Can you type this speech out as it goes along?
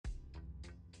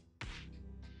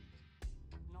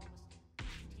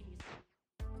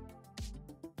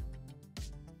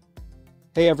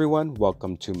Hey everyone,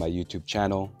 welcome to my YouTube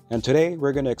channel, and today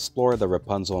we're going to explore the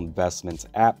Rapunzel Investments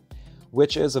app,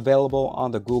 which is available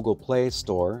on the Google Play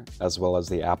Store as well as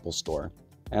the Apple Store.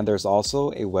 And there's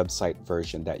also a website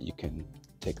version that you can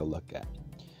take a look at.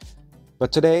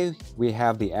 But today we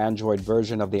have the Android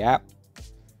version of the app.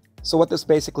 So what this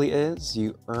basically is,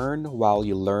 you earn while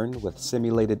you learn with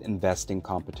simulated investing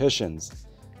competitions.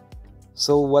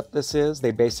 So what this is,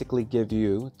 they basically give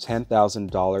you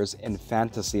 $10,000 in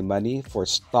fantasy money for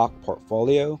stock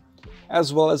portfolio,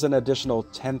 as well as an additional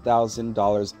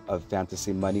 $10,000 of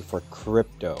fantasy money for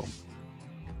crypto.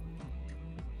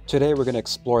 Today we're going to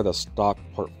explore the stock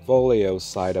portfolio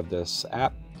side of this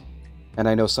app, and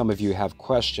I know some of you have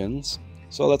questions,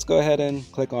 so let's go ahead and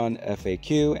click on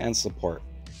FAQ and support,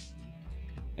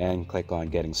 and click on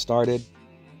getting started.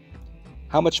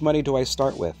 How much money do I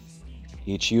start with?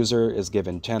 Each user is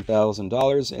given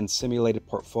 $10,000 in simulated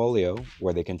portfolio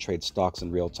where they can trade stocks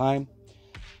in real time.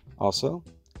 Also,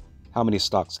 how many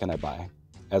stocks can I buy?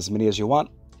 As many as you want.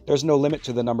 There's no limit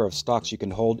to the number of stocks you can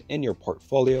hold in your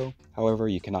portfolio. However,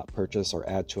 you cannot purchase or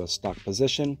add to a stock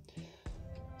position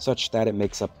such that it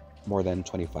makes up more than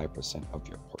 25% of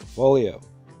your portfolio.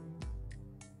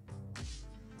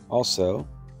 Also,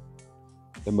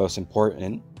 the most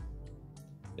important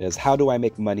is, how do I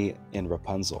make money in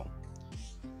Rapunzel?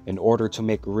 In order to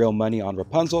make real money on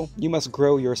Rapunzel, you must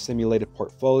grow your simulated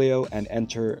portfolio and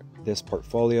enter this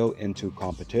portfolio into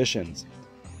competitions.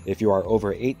 If you are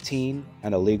over 18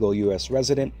 and a legal US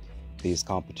resident, these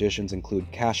competitions include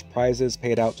cash prizes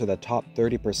paid out to the top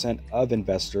 30% of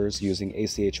investors using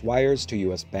ACH wires to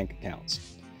US bank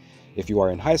accounts. If you are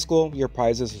in high school, your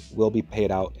prizes will be paid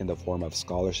out in the form of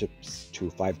scholarships to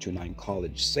 529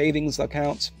 college savings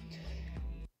accounts.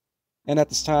 And at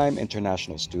this time,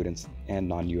 international students and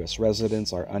non-US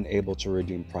residents are unable to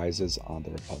redeem prizes on the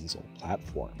Rapunzel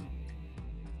platform.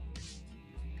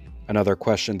 Another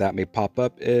question that may pop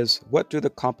up is, what do the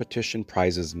competition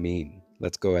prizes mean?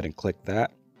 Let's go ahead and click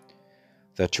that.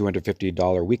 The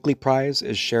 $250 weekly prize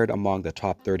is shared among the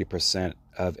top 30%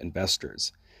 of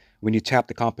investors. When you tap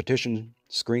the competition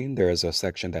screen, there is a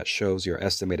section that shows your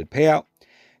estimated payout,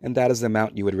 and that is the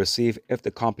amount you would receive if the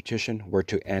competition were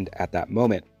to end at that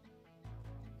moment.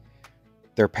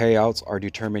 Their payouts are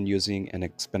determined using an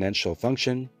exponential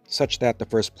function, such that the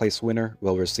first place winner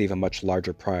will receive a much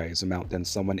larger prize amount than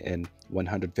someone in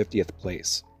 150th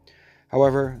place.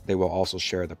 However, they will also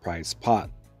share the prize pot.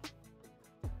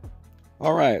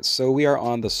 Alright, so we are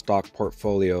on the stock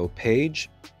portfolio page,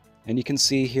 and you can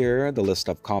see here the list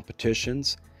of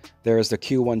competitions. There is the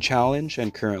Q1 challenge,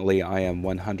 and currently I am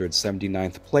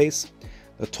 179th place.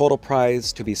 The total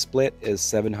prize to be split is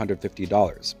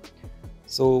 $750.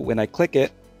 So when I click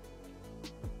it,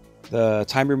 the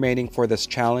time remaining for this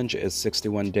challenge is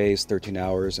 61 days, 13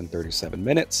 hours, and 37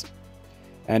 minutes.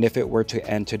 And if it were to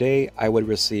end today, I would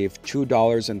receive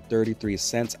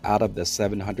 $2.33 out of the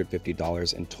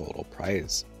 $750 in total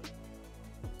prize.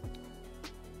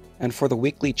 And for the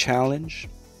weekly challenge,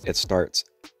 it starts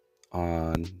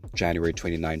on January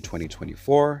 29,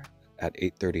 2024 at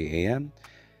 8:30 a.m.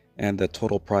 And the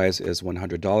total prize is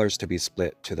 $100 to be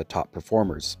split to the top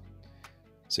performers.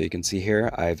 So you can see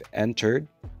here, I've entered.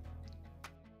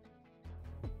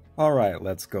 All right,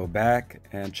 let's go back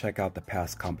and check out the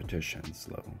past competitions.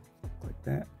 So click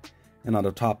that. And on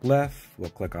the top left, we'll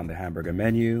click on the hamburger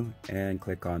menu and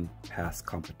click on past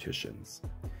competitions.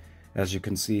 As you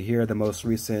can see here, the most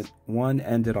recent one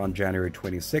ended on January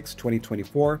 26,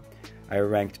 2024. I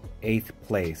ranked 8th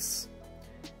place.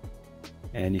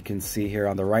 And you can see here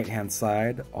on the right-hand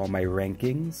side, all my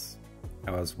rankings.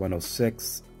 I was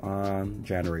 106 on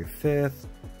January 5th,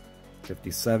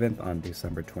 57th on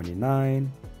December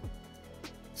 29,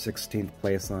 16th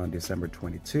place on December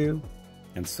 22,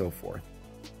 and so forth.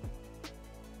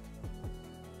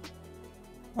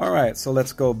 Alright, so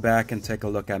let's go back and take a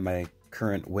look at my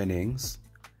current winnings.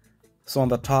 So on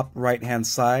the top right hand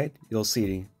side, you'll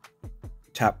see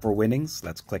tap for winnings.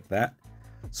 Let's click that.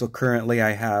 So currently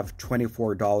I have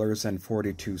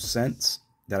 $24.42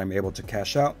 that I'm able to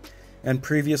cash out. And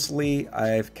previously,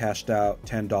 I've cashed out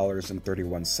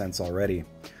 $10.31 already.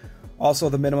 Also,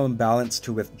 the minimum balance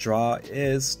to withdraw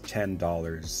is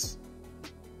 $10.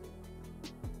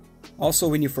 Also,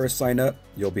 when you first sign up,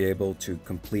 you'll be able to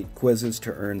complete quizzes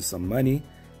to earn some money.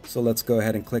 So let's go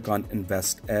ahead and click on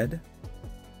Invest Ed.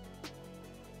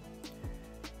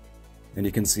 And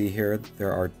you can see here,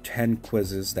 there are 10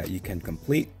 quizzes that you can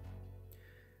complete.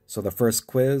 So the first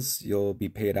quiz, you'll be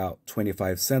paid out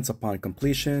 25 cents upon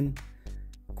completion.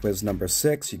 Quiz number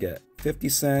 6, you get 50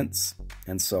 cents,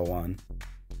 and so on.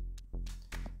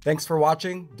 Thanks for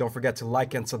watching. Don't forget to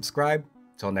like and subscribe.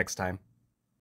 Till next time.